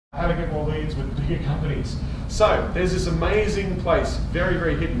How to get more leads with bigger companies. So there's this amazing place, very,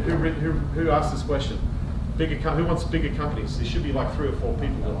 very hidden. Who asked this question? Who wants bigger companies? There should be like 3 or 4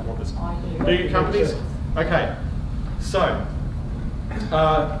 people that want this. Bigger companies? Okay. So,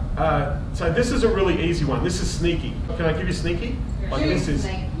 so this is a really easy one. This is sneaky. Can I give you sneaky? Like this is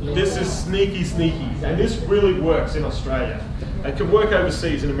sneaky, and this really works in Australia. It can work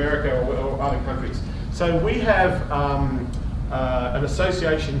overseas in America or other countries. So we have an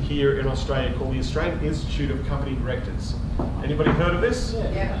association here in Australia called the Australian Institute of Company Directors. Anybody heard of this?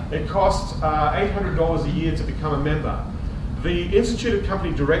 Yeah. It costs $800 a year to become a member. The Institute of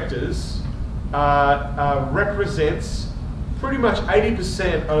Company Directors represents pretty much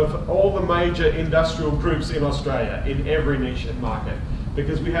 80% of all the major industrial groups in Australia in every niche and market,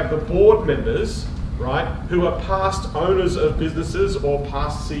 because we have the board members, right, who are past owners of businesses or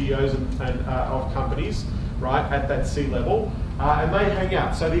past CEOs of companies, right, at that C level, and they hang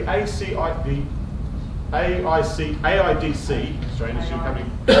out. So the AIDC, Australian Institute of Company,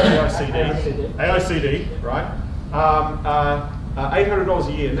 AICD, right, $800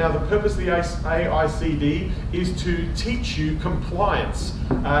 a year. Now the purpose of the AICD is to teach you compliance,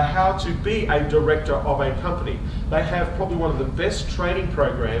 how to be a director of a company. They have probably one of the best training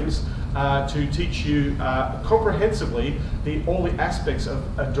programs to teach you comprehensively all the aspects of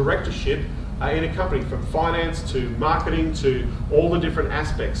a directorship in a company, from finance to marketing to all the different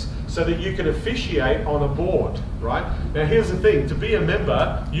aspects, so that you can officiate on a board, right? Now here's the thing, to be a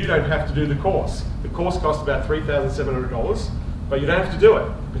member, you don't have to do the course. The course costs about $3,700, but you don't have to do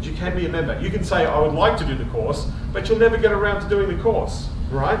it, but you can be a member. You can say, I would like to do the course, but you'll never get around to doing the course,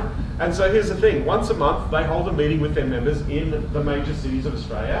 right? And so here's the thing, once a month they hold a meeting with their members in the major cities of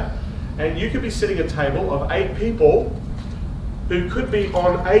Australia, and you could be sitting at a table of 8 people who could be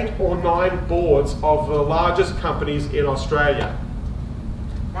on 8 or 9 boards of the largest companies in Australia.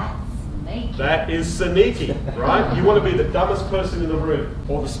 That's sneaky. That is sneaky, right? You want to be the dumbest person in the room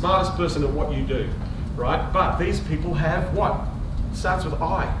or the smartest person at what you do, right? But these people have what? Starts with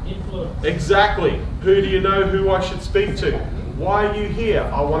I. Influence. Exactly. Who do you know who I should speak to? Why are you here?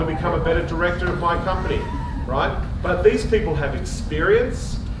 I want to become a better director of my company, right? But these people have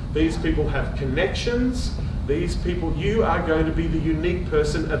experience, these people have connections, these people, you are going to be the unique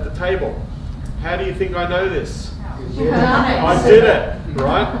person at the table. How do you think I know this? I did it,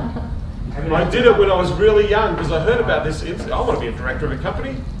 right? I did it when I was really young because I heard about this. I want to be a director of a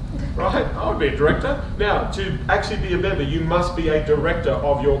company, right? I want to be a director. Now, to actually be a member, you must be a director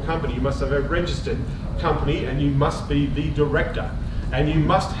of your company. You must have a registered company and you must be the director. And you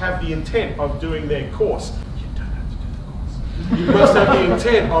must have the intent of doing their course. You must have the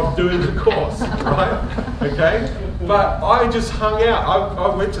intent of doing the course, right? Okay? But I just hung out. I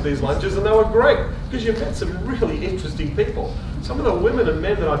went to these lunches and they were great because you met some really interesting people. Some of the women and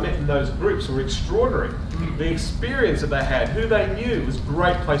men that I met in those groups were extraordinary. The experience that they had, who they knew, was a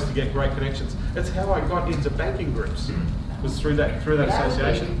great place to get great connections. That's how I got into banking groups. Was through that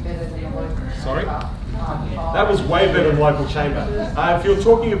association. Sorry? That was way better than local chamber. If you're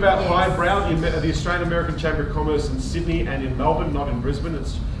talking about highbrow, you met at the Australian American Chamber of Commerce in Sydney and in Melbourne, not in Brisbane.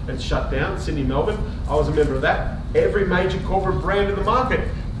 It's shut down. Sydney, Melbourne. I was a member of that. Every major corporate brand in the market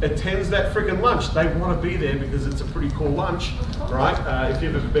attends that friggin' lunch. They want to be there because it's a pretty cool lunch, right? If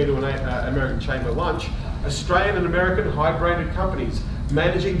you've ever been to an American Chamber lunch, Australian and American high-branded companies,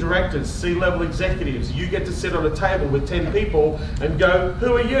 managing directors, C-level executives, you get to sit on a table with 10 people and go,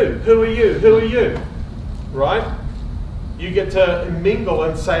 who are you? Who are you? Who are you? Right? You get to mingle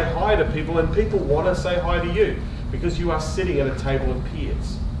and say hi to people, and people want to say hi to you because you are sitting at a table of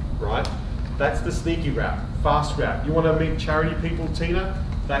peers, right? That's the sneaky route, fast route. You want to meet charity people, Tina?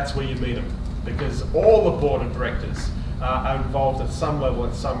 That's where you meet them, because all the board of directors are involved at some level,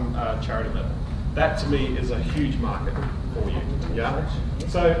 at some charity level. That to me is a huge market for you. Yeah.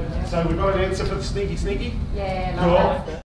 So we've got an answer for the sneaky. Yeah. Cool.